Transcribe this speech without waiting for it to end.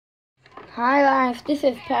Hi guys, this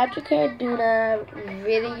is Patrick here doing a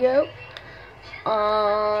video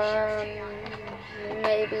on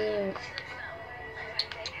maybe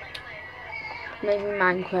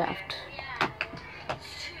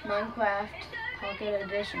Minecraft Pocket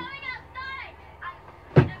Edition.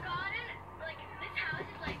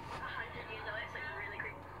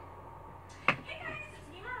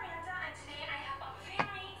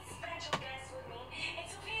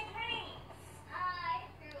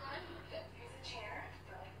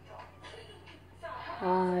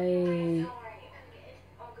 Hi.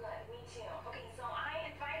 Oh, good. Me too. Okay, so I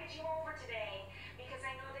invited you over today because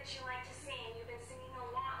I know that you like to sing. You've been singing a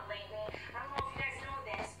lot lately. I don't know if you guys know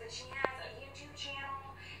this, but she has a YouTube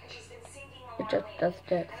channel and she's been singing a lot It just lately. does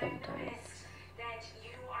that And sometimes. I noticed that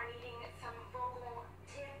you are needing some vocal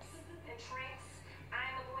tips and tricks.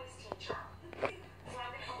 I'm a voice teacher. So I'm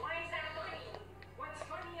thinking, why is that funny? What's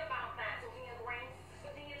funny about that, Sophia Grace? You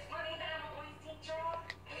think it's funny that I'm a voice teacher?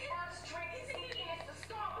 The first trick is singing is to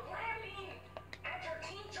stop laughing at your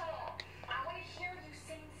teacher. I want to hear you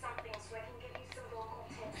sing something so I can give you some vocal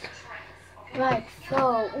tips and tricks. Okay? Right, so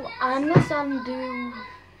I'm just gonna do. Stop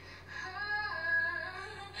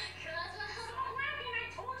laughing! I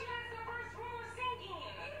told you that's the first rule of singing.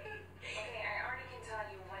 Okay, I already can tell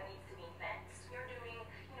you what needs to be fixed. You're doing,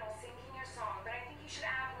 singing your song, but I think you should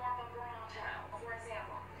add more of a vibrato. For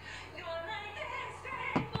example, you're my best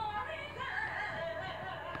friend forever.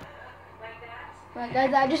 Like that. Right,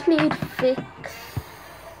 guys, I just need to fix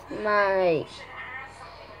my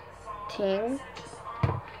thing.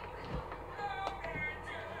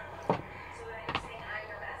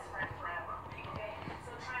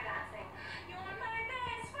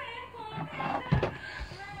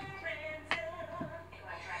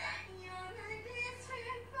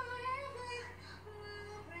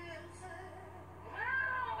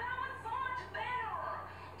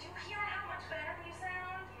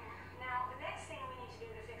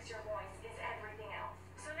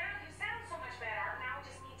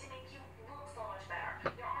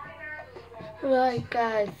 Right,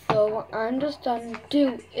 guys, so what I'm just gonna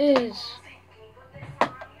do is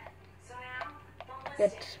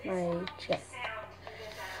get my check.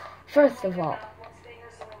 First of all,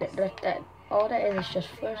 all that is just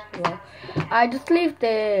first of all, I just leave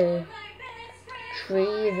the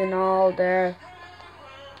trees and all there.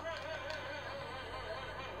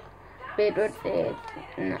 Bit with it,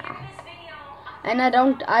 no. And I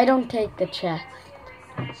don't take the chest.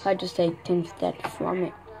 I just take things that from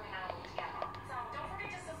it.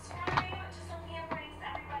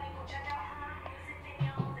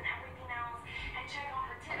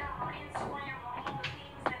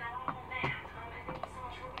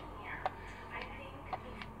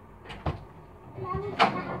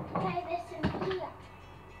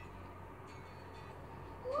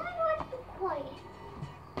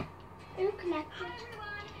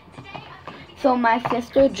 So my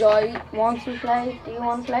sister Joy wants to play. Do you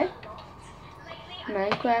want to play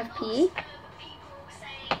Minecraft P?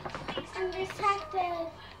 And just have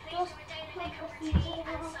to just click a few.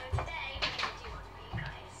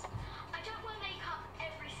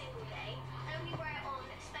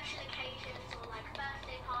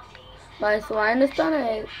 Right, so I understand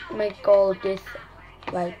I make all this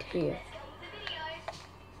right here.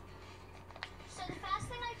 So the first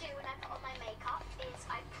thing I do when I put on my makeup is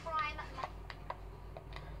I prime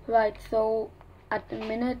my... Right, so at the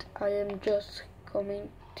minute I am just going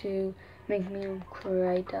to make me a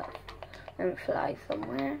crater and fly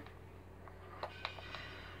somewhere.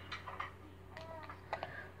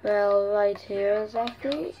 Well, right here is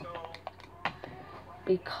actually,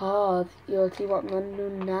 because you'll see what I'm going to do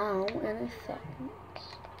now in a second.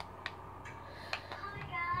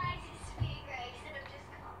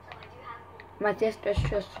 My sister's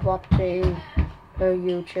just watching her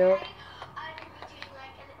YouTube.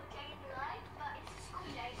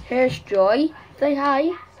 Here's Joy. Say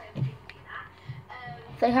hi.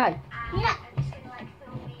 Say hi. Yeah.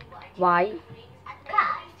 Why?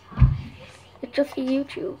 It's just a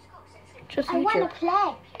YouTube. Just I want YouTube. to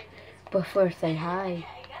play. But first say hi.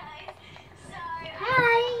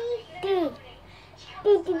 Hi.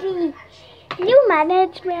 Can you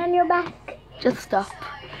manage me on your back? Just stop.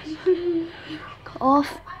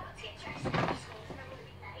 Off.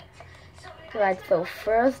 Right, so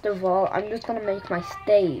first of all, I'm just gonna make my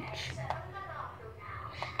stage.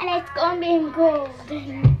 And it's gonna be in gold.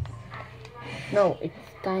 No, it's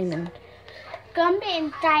diamond. It's gonna be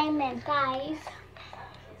in diamond, guys.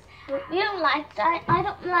 You don't like that? I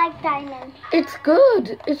don't like diamond. It's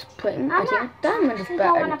good. It's pretty. I think diamond is I don't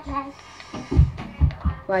better. wanna play.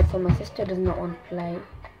 Right, so my sister does not want to play.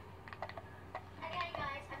 Okay,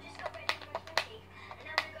 guys, I've just got rid of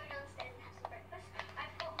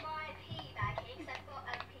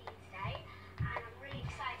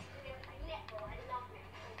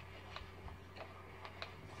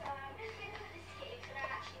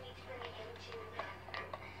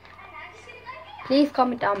Please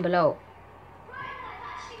comment down below.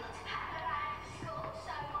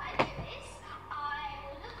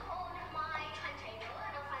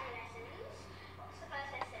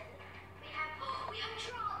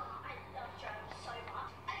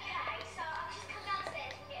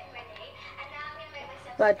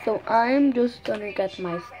 Right, so I'm just gonna get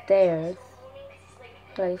my stairs.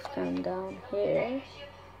 Place them down here.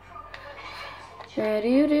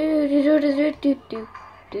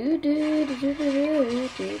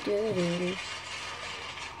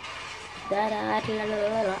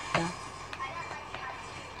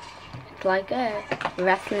 It's like a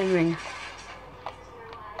wrestling ring.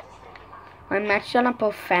 I'm actually gonna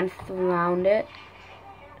put fence around it,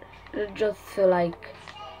 just so like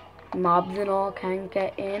mobs and all can't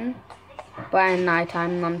get in. But at night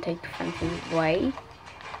time, I'm gonna take the fences away.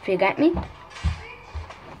 If you get me.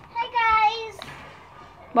 Hey guys.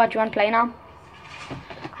 What, you wanna play now?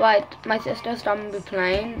 Right, my sister's gonna be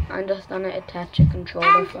playing. I'm just gonna attach a controller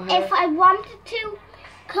And for her. if I wanted to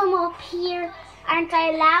come up here, aren't I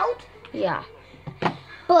allowed? Yeah.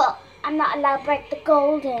 But I'm not allowed to break the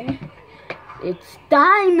golden. It's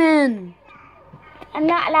diamond! I'm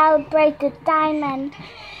not allowed to break the diamond.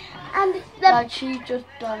 And the But she just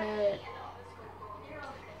done it.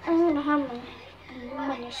 I don't know how many.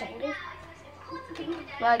 On your shoulder.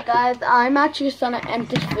 Right guys, I'm actually just gonna end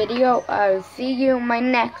this video. I'll see you in my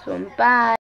next one. Bye!